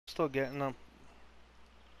Still getting them.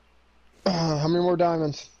 How many more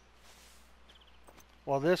diamonds?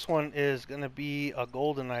 Well, this one is gonna be a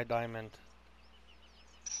Goldeneye diamond.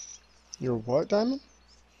 Your what diamond?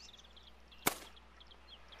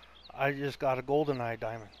 I just got a Goldeneye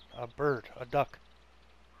diamond. A bird, a duck.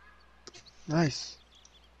 Nice.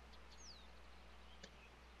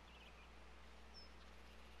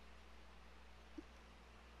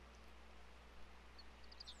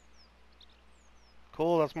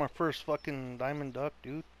 Cool, that's my first fucking diamond duck,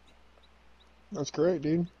 dude. That's great,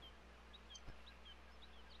 dude.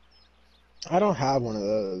 I don't have one of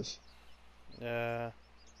those. Yeah.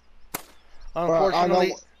 But I don't. Unfortunately,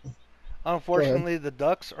 Go ahead. unfortunately, the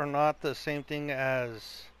ducks are not the same thing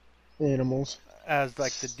Animals. as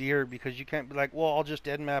like the deer because you can't be like, well, I'll just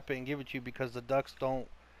dead map it and give it to you because the ducks don't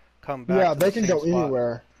come back Yeah, to the they can same go spot.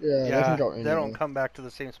 anywhere. Yeah, they can Yeah, go they don't anywhere. come back to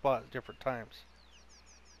the same spot at different times.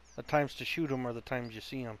 The times to shoot them are the times you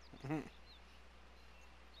see them.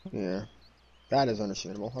 Yeah, that is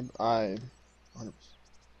understandable. 100%.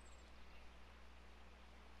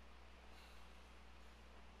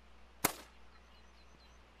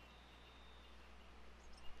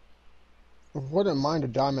 Wouldn't mind a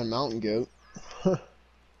diamond mountain goat. Do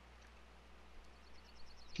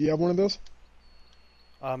you have one of those?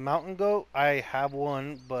 Mountain goat, I have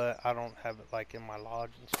one, but I don't have it like in my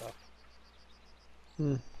lodge and stuff.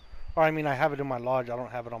 Hmm. Or I mean, I have it in my lodge. I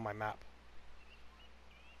don't have it on my map.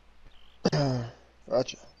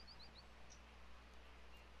 Gotcha.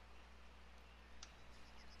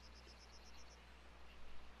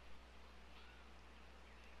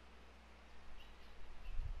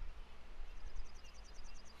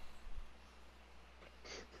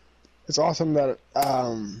 It's awesome that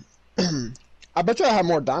I bet you I have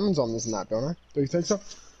more diamonds on this map, don't I? Do you think so?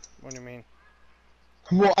 What do you mean?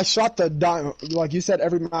 Well, I shot the diamond. Like you said,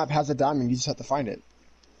 every map has a diamond. You just have to find it.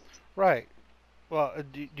 Right. Well,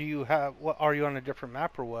 do you have what? Are you on a different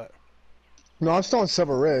map or what? No, I'm still on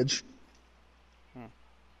Silver Ridge. Hmm.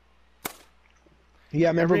 Yeah,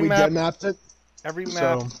 remember Every we dead map, mapped it? every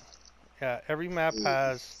map, So, yeah, every map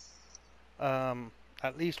has um,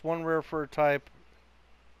 at least one rare fur type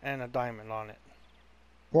and a diamond on it.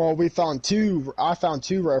 well, we found two. I found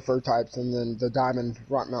two rare fur types, and then the diamond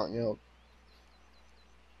rock mountain yoke.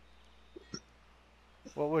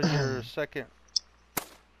 What was your second?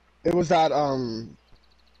 It was that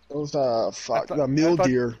it was I fuck thought, the I mule thought,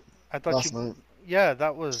 deer I thought last you. night. Yeah,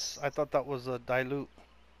 that was. I thought that was a dilute.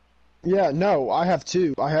 Yeah, no, I have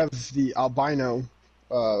two. I have the albino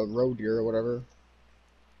roe deer or whatever.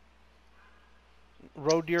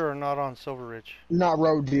 Roe deer are not on Silver Ridge. Not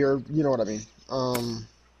roe deer, you know what I mean.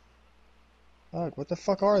 Fuck, what the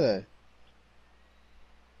fuck are they?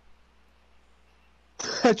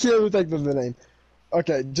 I can't even think of the name.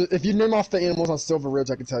 Okay, if you name off the animals on Silver Ridge,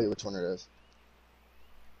 I can tell you which one it is.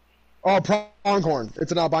 Oh, pronghorn.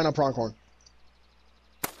 It's an albino pronghorn.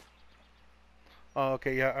 Oh,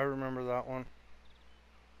 okay, yeah, I remember that one.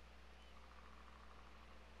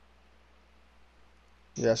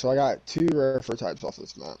 Yeah, so I got two rare fur types off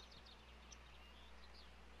this map.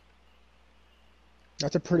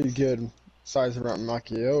 That's a pretty good size around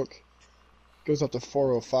Maki Oak. Goes up to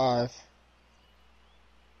 405.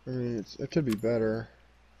 I mean, it could be better.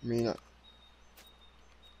 I mean, I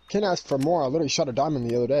can't ask for more. I literally shot a diamond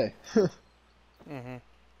the other day. hmm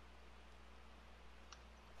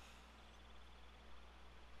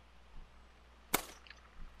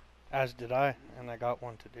As did I, and I got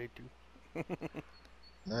one today too.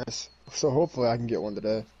 Nice. So hopefully I can get one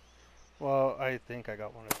today. Well, I think I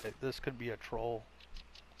got one today. This could be a troll,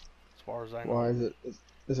 as far as I know. Why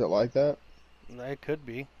is it like that? It could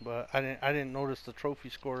be, but I didn't notice the trophy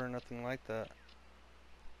score or nothing like that.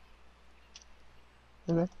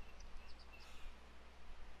 Okay.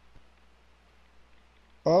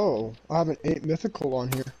 Oh, I have an 8 mythical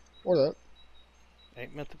on here. What up?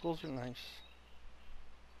 8 mythicals are nice.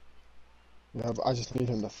 Yeah, but I just need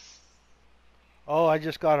him to. Oh, I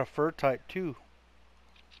just got a fur type too.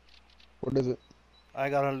 What is it? I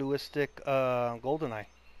got a Lewistic Goldeneye.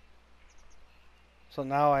 So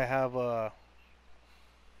now I have a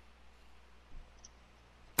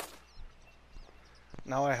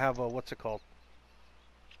what's it called?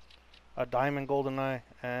 A diamond Goldeneye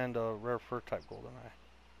and a rare fur type Goldeneye.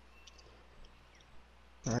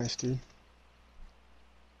 Nice, dude.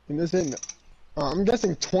 And this thing, I'm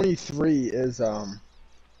guessing 23 is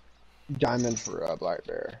diamond for black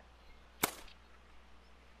bear.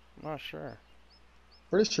 I'm not sure.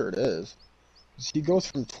 Pretty sure it is. He goes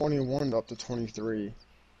from 21 up to 23.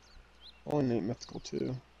 Only 8 mythical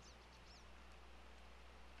too.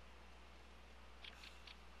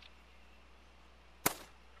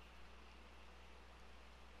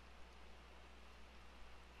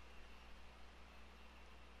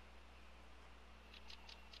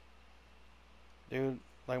 Dude,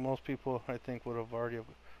 like most people, I think would have already.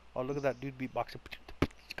 Oh, look at that dude beatboxing.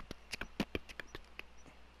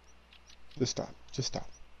 Just stop. Just stop.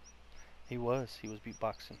 He was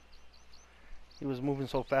beatboxing. He was moving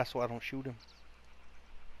so fast, so I don't shoot him.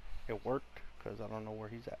 It worked, cause I don't know where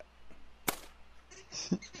he's at.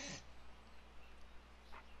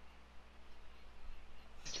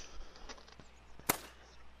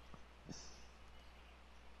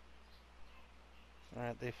 All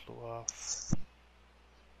right, they flew off.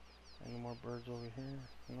 Any more birds over here?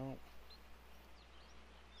 No.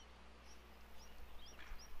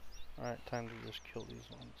 Alright, time to just kill these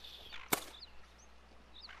ones.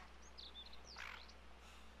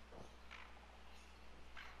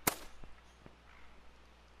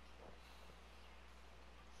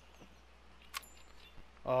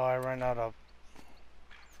 Oh, I ran out of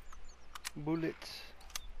bullets.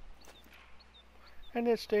 And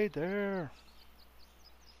it stayed there.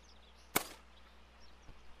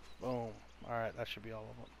 Boom. Alright, that should be all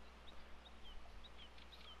of them.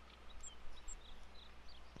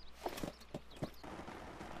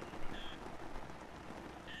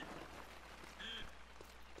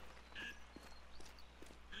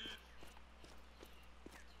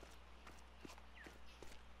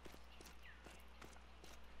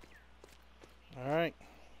 Alright.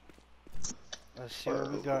 Let's see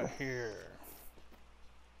what we got here.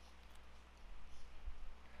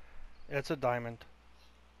 It's a diamond.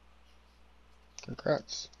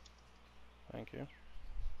 Congrats. Thank you.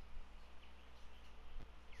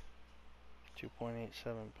 2.87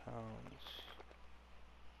 pounds.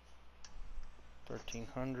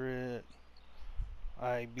 1,300.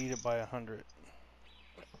 I beat it by 100.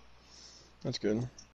 That's good.